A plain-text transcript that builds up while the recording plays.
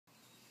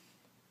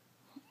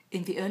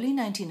In the early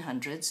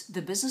 1900s,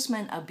 the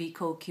businessman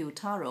Abiko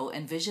Kiyotaro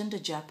envisioned a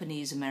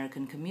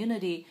Japanese-American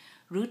community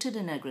rooted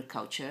in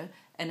agriculture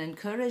and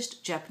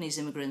encouraged Japanese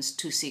immigrants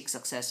to seek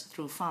success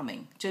through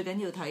farming. 最緊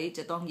要睇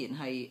就當然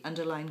係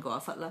underline 嗰一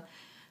忽啦。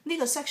呢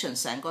個 section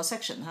成個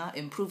section 嚇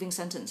improving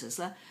sentences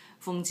咧，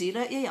奉旨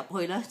咧一入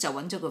去咧就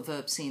揾咗個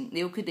verb 先，你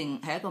要決定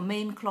係一個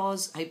main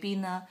clause 喺邊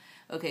啦。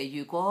OK，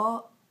 如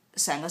果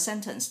成個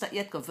sentence 得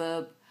一個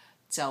verb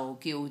就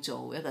叫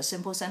做一個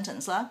simple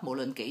sentence 啦，無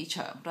論幾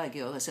長都係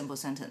叫一個 simple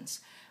sentence。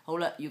好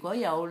啦，如果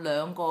有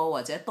兩個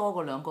或者多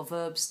過兩個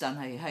verbs， 但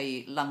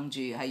係楞住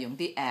係用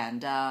啲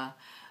and 啊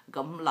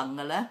咁楞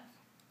嘅咧，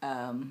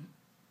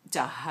就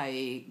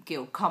係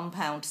叫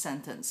compound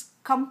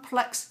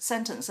sentence。complex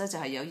sentence 咧就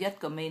係有一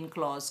個 main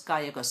clause 加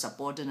一個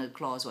subordinate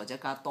clause 或者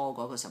加多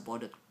嗰個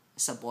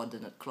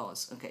subordinate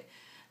clause。OK，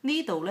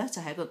 呢度咧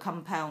就係一個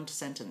compound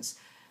sentence。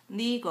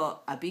呢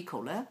個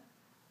Abiko 咧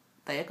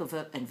第一個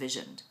verb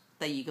envisioned。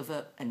第二個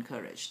verb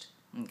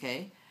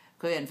encouraged，OK，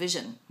 佢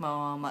envision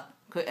乜，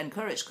佢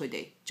encourage 佢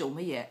哋做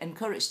乜嘢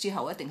 ？encourage 之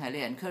後一定係你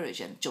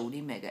encourage 人做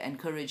啲咩嘅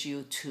 ？encourage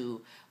you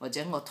to 或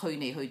者我推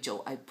你去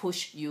做 ，I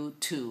push you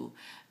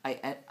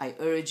to，I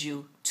urge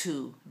you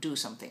to do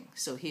something.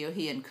 So here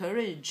he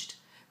encouraged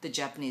the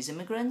Japanese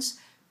immigrants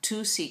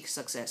to seek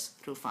success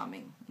through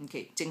farming.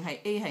 OK， 淨係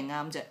A 係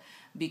啱啫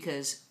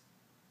 ，because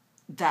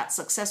that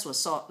success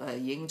was sought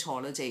已經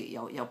錯啦，即係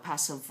有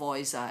passive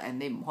voice 啊，and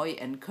你唔可以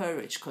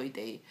encourage 佢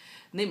哋，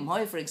你唔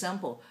可以 for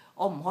example，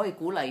 我唔可以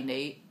鼓勵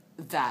你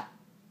that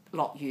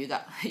落雨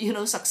㗎，you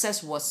know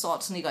success was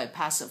sought 呢個係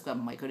passive 㗎，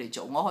唔係佢哋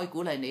做，我可以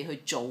鼓勵你去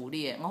做啲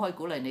嘢，我可以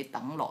鼓勵你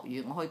等落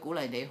雨，我可以鼓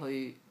勵你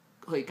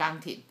去耕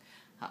田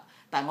嚇，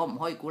但我唔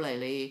可以鼓勵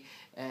你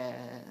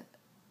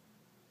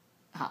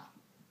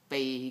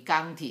被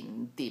耕田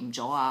掂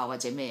咗啊，或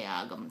者咩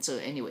啊咁，所以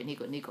anyway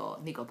呢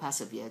個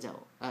passive 嘢就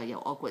又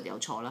awkward 又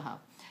錯啦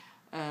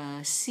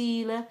嚇。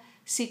C 咧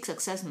seek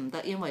success 唔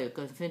得，因為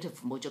個 infinitive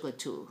冇咗個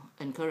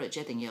to，encourage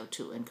一定要有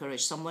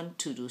to，encourage someone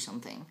to do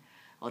something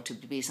or to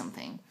be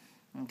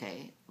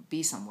something。OK，be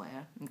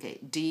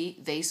somewhere。OK，D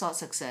they sought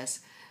success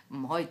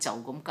唔可以就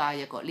咁加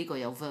一個，呢個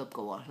有 verb 嘅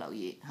喎，留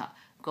意嚇。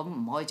咁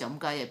唔可以就咁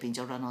加，又變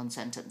咗 run-on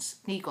sentence。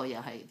呢個又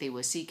係 they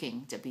were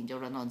seeking 就變咗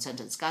run-on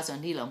sentence。加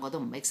上呢兩個都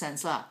唔 make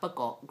sense 啦。不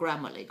過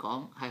grammar 嚟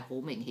講係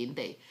好明顯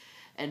地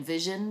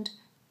envisioned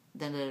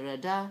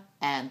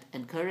and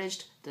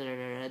encouraged。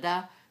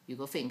如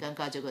果忽然間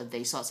加咗個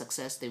they sought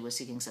success they were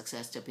seeking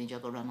success 就變咗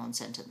個 run-on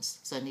sentence。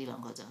所以呢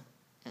兩個就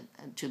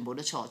全部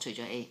都錯，除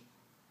咗 A。